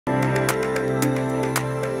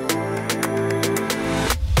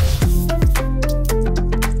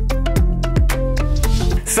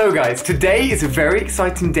So guys, today is a very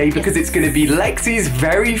exciting day because it's going to be Lexi's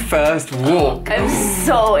very first walk. I'm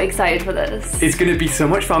so excited for this. It's going to be so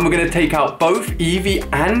much fun. We're going to take out both Eevee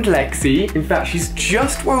and Lexi. In fact, she's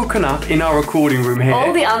just woken up in our recording room here.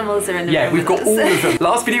 All the animals are in the room. Yeah, we've got all of them.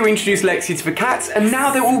 Last video we introduced Lexi to the cats and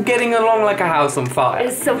now they're all getting along like a house on fire.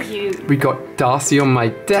 It's so cute. We got Darcy on my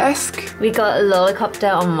desk. We got a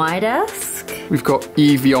lolicopter on my desk. We've got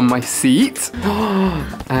Eevee on my seat.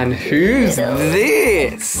 And who's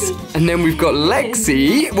this? And then we've got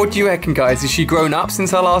Lexi. What do you reckon, guys? Has she grown up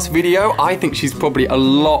since our last video? I think she's probably a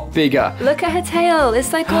lot bigger. Look at her tail.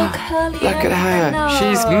 It's like all curly. Look at her.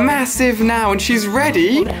 She's massive now and she's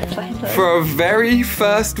ready for a very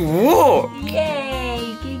first walk.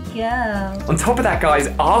 Yay, good girl. On top of that, guys,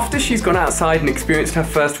 after she's gone outside and experienced her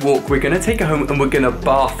first walk, we're going to take her home and we're going to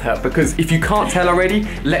bath her because if you can't tell already,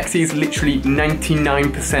 Lexi is literally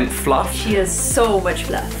 99% fluff. She has so much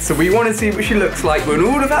fluff. So we want to see what she looks like when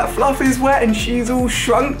all of that fluff is wet and she's all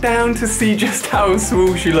shrunk down to see just how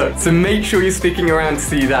small she looks. So make sure you're sticking around to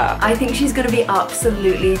see that. I think she's going to be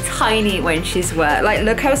absolutely tiny when she's wet. Like,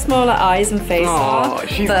 look how small her eyes and face are. Oh,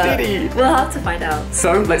 she's diddy. We'll have to find out.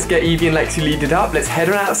 So let's get Eevee and Lexi leaded up. Let's head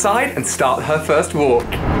on outside and start her first walk.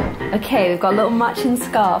 Okay, we've got little matching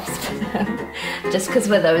scarves for them. Just because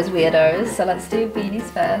we're those weirdos. So let's do beanies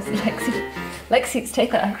first. Lexi,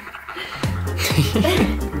 take that.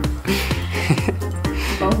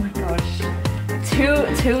 Oh my gosh.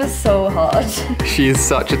 Two is so hard. She is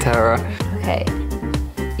such a terror. Okay.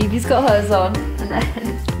 Eevee's got hers on. And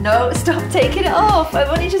then... No, stop taking it off. I've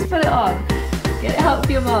only just put it on. Get it out of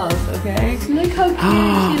your mouth, okay? Look how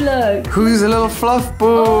cute she looks. Who's a little fluff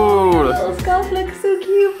ball? Oh, little scarf looks so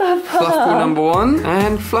cute, Papa. Fluff ball number 1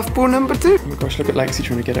 and fluff ball number 2. Oh my gosh, look at Lexi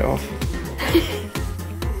trying to get it off.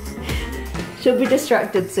 She'll be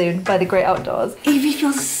distracted soon by the great outdoors. Eevee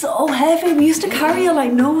feels so heavy. We used to carry her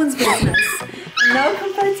like no one's business. Now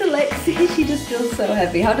compared to Lexi, she just feels so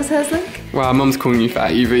heavy. How does hers look? Wow, Mum's calling you fat,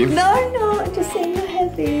 Eevee. No, I'm not. I'm just saying you're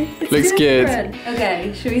heavy. It's looks different. good.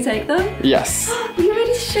 Okay, should we take them? Yes. Are you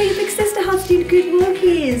ready to show your big sister how to do good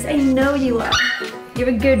walkies? I know you are. You're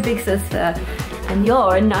a good big sister. And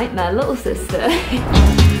you're a nightmare little sister.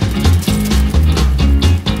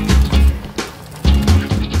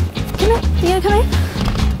 You gonna come in?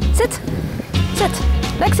 Sit. Sit.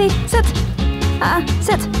 Lexi, sit.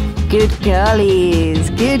 Sit. Good girlies.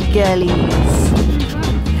 Good girlies.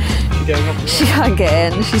 She can't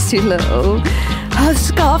get in. She's too little. Her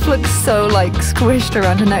scarf looks so like squished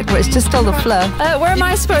around her neck, but it's just all the fluff. Where am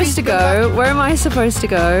I supposed to go? Where am I supposed to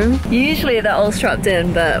go? Usually they're all strapped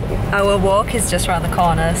in, but our walk is just around the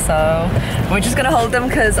corner, so we're just gonna hold them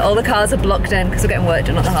because all the cars are blocked in because we're getting work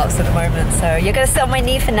done at the house at the moment. So you're gonna sit on my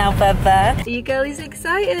knee for now, Baba. Are you girlies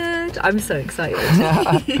excited? I'm so excited.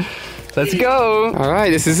 Let's go. All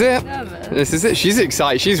right, this is it. This is it. She's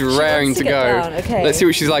excited. She's raring to go. Okay. Let's see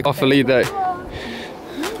what she's like off a lead though.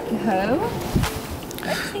 Go.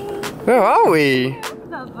 Where are we?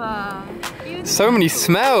 Baba. So many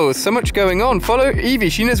smells, so much going on. Follow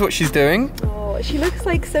Eevee, she knows what she's doing. Oh, she looks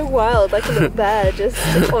like so wild, like a little bear just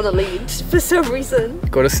on a lead for some reason.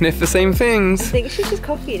 Gotta sniff the same I things. think she's just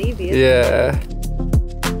copying Eevee. Yeah.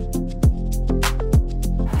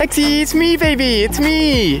 Lexi, it's me, baby, it's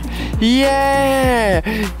me. Yeah.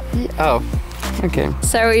 Oh, okay.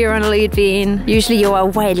 So you're on a lead, Bean. Usually you're a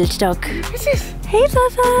wild dog. What's this? Hey,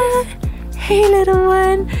 Baba. Hey, little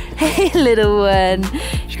one. Hey, little one.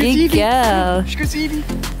 Good girl. She goes Eevee.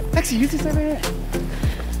 Lexi, who's this over here?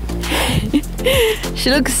 She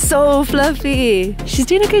looks so fluffy. She's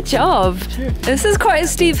doing a good job. This is quite a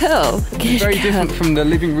steep hill. Very different from the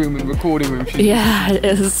living room and recording room. Yeah, it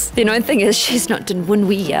is. The annoying thing is she's not done 1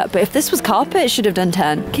 wee yet, but if this was carpet, it should have done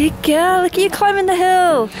 10. Good girl, look at you climbing the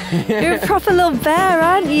hill. You're a proper little bear,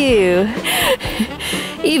 aren't you?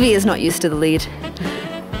 Eevee is not used to the lead.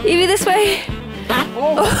 Eevee, this way.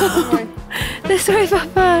 Oh. This way,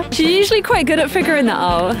 Papa. She's usually quite good at figuring that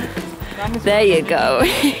out. There you go.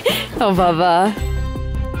 Oh, Baba.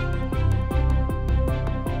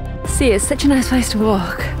 See, it's such a nice place to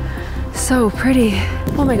walk. So pretty.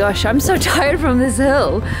 Oh my gosh, I'm so tired from this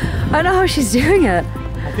hill. I don't know how she's doing it.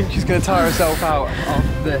 I think she's going to tire herself out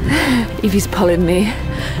after this. Eevee's pulling me.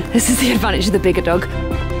 This is the advantage of the bigger dog.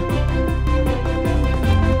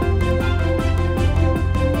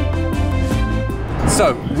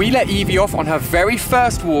 So, we let Eevee off on her very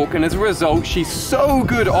first walk, and as a result, she's so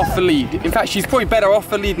good off the lead. In fact, she's probably better off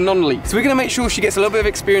the lead than on the lead. So we're gonna make sure she gets a little bit of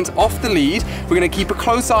experience off the lead. We're gonna keep a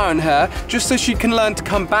close eye on her, just so she can learn to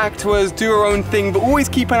come back to us, do her own thing, but always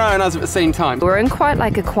keep an eye on us at the same time. We're in quite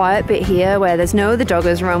like a quiet bit here where there's no other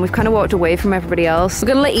doggos around. We've kind of walked away from everybody else. We're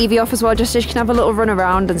gonna let Eevee off as well, just so she can have a little run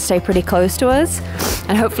around and stay pretty close to us.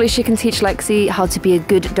 And hopefully she can teach Lexi how to be a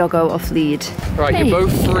good doggo off lead. Right, you're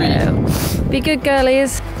both free. Be good, girlies.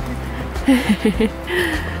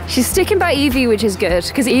 She's sticking by Eevee, which is good,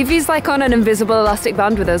 because Eevee's like on an invisible elastic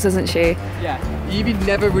band with us, isn't she? Yeah, Eevee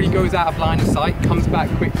never really goes out of line of sight, comes back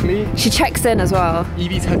quickly. She checks in as well.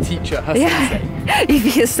 Eevee's her teacher, her sensei.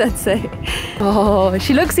 Evie is sensei. Oh,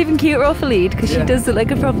 she looks even cuter off the lead, because she does look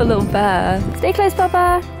like a proper little bear. Stay close,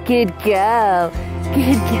 Papa. Good girl.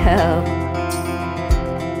 Good girl.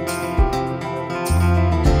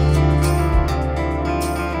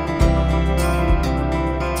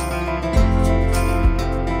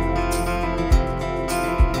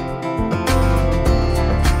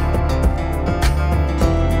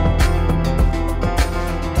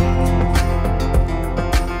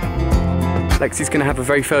 Lexi's gonna have her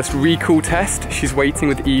very first recall test. She's waiting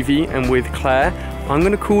with Eevee and with Claire. I'm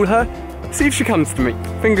gonna call her, see if she comes to me.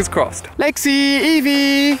 Fingers crossed. Lexi,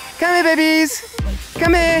 Eevee, come here, babies.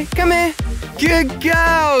 Come here, come here. Good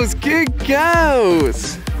girls, good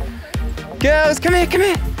girls. Girls, come here, come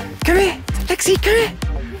here. Come here, Lexi, come here.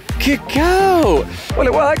 Good girl. Well,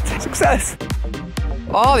 it worked, success.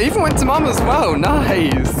 Oh, they even went to mum as well,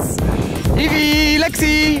 nice. Eevee,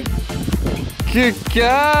 Lexi. Good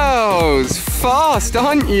girls! Fast,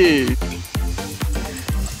 aren't you?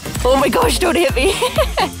 Oh my gosh, don't hit me!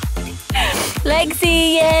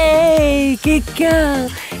 Lexi, yay! Good girl!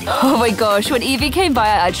 Oh my gosh, when Eevee came by,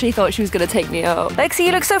 I actually thought she was gonna take me out. Lexi,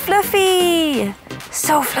 you look so fluffy!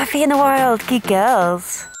 So fluffy in the world, good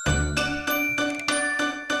girls.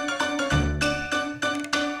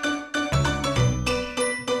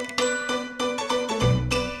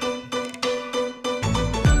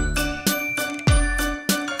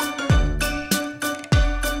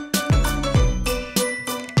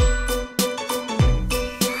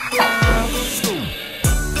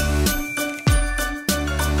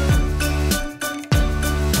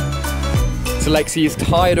 So Lexi is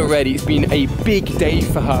tired already. It's been a big day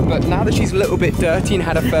for her, but now that she's a little bit dirty and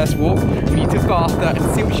had her first walk, we need to bath her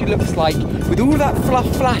and see what she looks like with all that fluff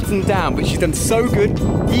flattened down. But she's done so good.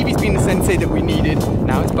 Eevee's been the sensei that we needed.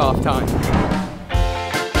 Now it's bath time.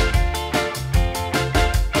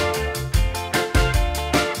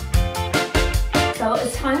 So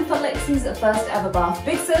it's time for Lexi's first ever bath.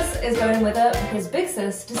 Big Sis is going with her because Big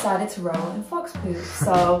Sis decided to roll in fox poop.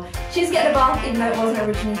 So she's getting a bath even though it wasn't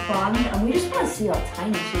originally planned, and we just want to see how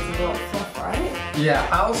tiny she is and all fluff, right? Yeah,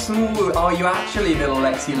 how small are you actually, little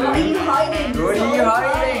Lexi Lou? What are you hiding? What are you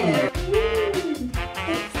hiding?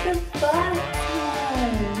 It's the bath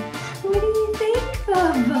time. What do you think,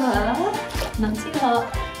 Baba? Not too hot,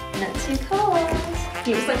 not too cold.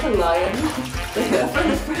 He looks like a lion.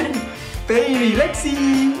 Friend. Baby,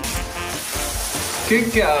 Lexi!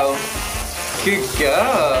 Good girl. Good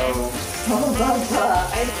girl. Oh, Baba.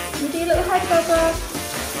 You do look like Baba.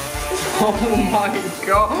 Oh my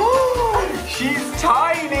god. She's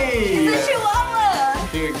tiny! She's a chihuahua!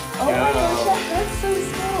 Good girl. Oh my gosh, that's so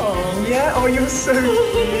small. Yeah, oh you're so cute.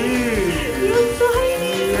 You're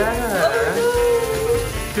tiny. Yeah. Oh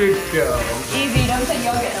no. Good girl. Eevee, don't think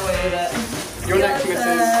you're getting away with it. Your next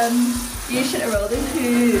missus. You should have rolled in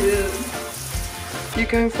poop. You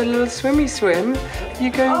going for a little swimmy swim?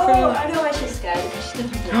 You going for a little... I know why she's scared. She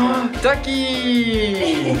doesn't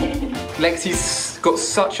Ducky! Lexi's got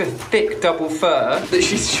such a thick double fur that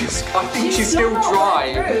she's just... I think she's still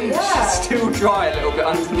dry. She's still dry a little bit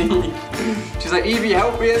underneath. She's like, Eevee,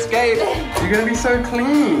 help me escape. You're going to be so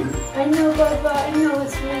clean. I know, Baba. I know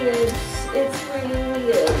it's weird. It's really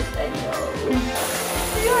weird. I know.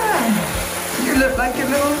 Yeah. You look like a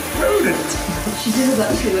little rodent. She does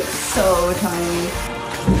actually look so tiny.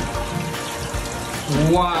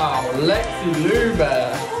 Wow, Lexi Lou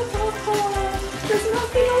Bear. There's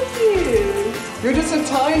nothing on you. You're just a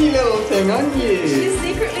tiny little thing, aren't you? She's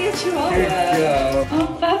secretly a chihuahua. Good girl.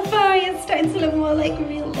 Oh, Papa, you're starting to look more like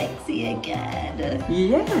real Lexi again.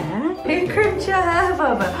 Yeah. Who crimped your hair,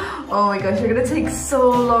 Papa? Oh my gosh, you're gonna take so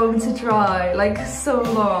long to dry. Like, so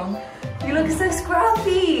long. You look so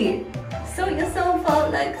scruffy. Sort yourself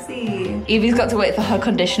out, Lexi. Eevee's got to wait for her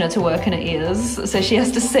conditioner to work in her ears, so she has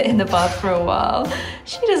to sit in the bath for a while.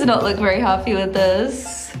 She does not look very happy with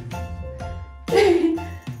this. You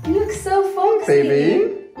look so foxy.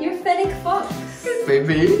 Baby. You're a fennec fox.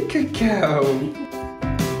 Baby, good girl.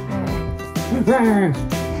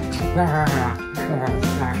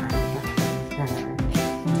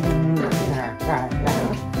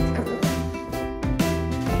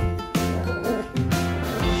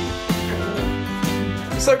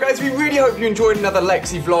 So guys, we really hope you enjoyed another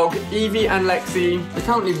Lexi vlog. Eevee and Lexi are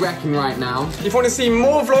currently wrecking right now. If you want to see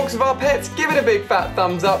more vlogs of our pets, give it a big fat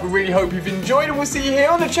thumbs up. We really hope you've enjoyed, and we'll see you here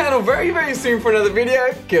on the channel very, very soon for another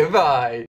video. Goodbye.